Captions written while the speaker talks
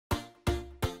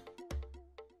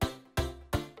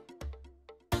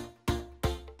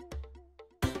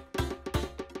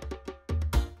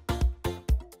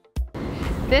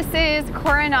This is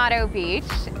Coronado Beach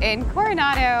in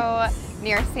Coronado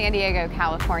near San Diego,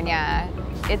 California.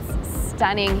 It's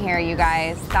stunning here, you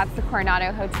guys. That's the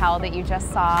Coronado Hotel that you just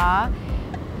saw.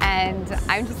 And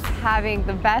I'm just having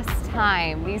the best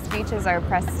time. These beaches are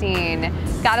pristine.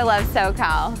 Gotta love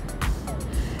SoCal.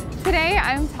 Today,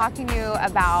 I'm talking to you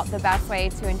about the best way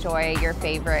to enjoy your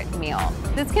favorite meal.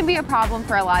 This can be a problem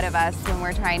for a lot of us when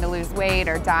we're trying to lose weight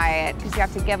or diet, because you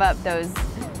have to give up those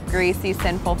greasy,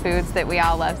 sinful foods that we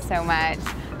all love so much.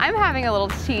 I'm having a little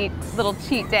cheat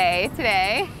day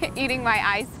today, eating my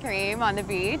ice cream on the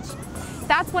beach.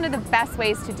 That's one of the best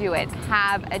ways to do it,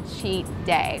 have a cheat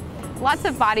day. Lots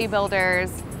of bodybuilders,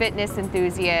 fitness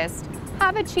enthusiasts,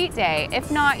 have a cheat day.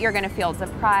 If not, you're gonna feel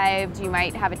deprived, you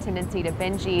might have a tendency to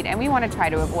binge eat, and we wanna try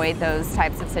to avoid those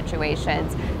types of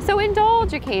situations. So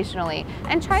indulge occasionally,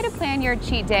 and try to plan your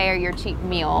cheat day or your cheat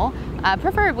meal,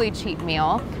 preferably cheat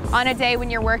meal, on a day when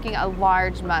you're working a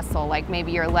large muscle, like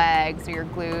maybe your legs or your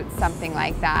glutes, something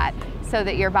like that, so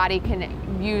that your body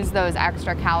can use those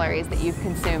extra calories that you've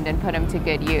consumed and put them to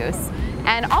good use.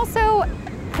 And also,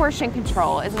 portion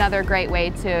control is another great way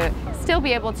to still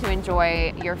be able to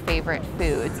enjoy your favorite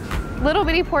foods. Little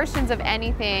bitty portions of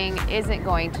anything isn't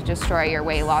going to destroy your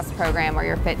weight loss program or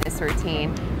your fitness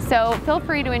routine. So feel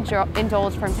free to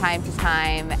indulge from time to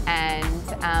time and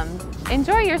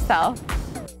enjoy yourself.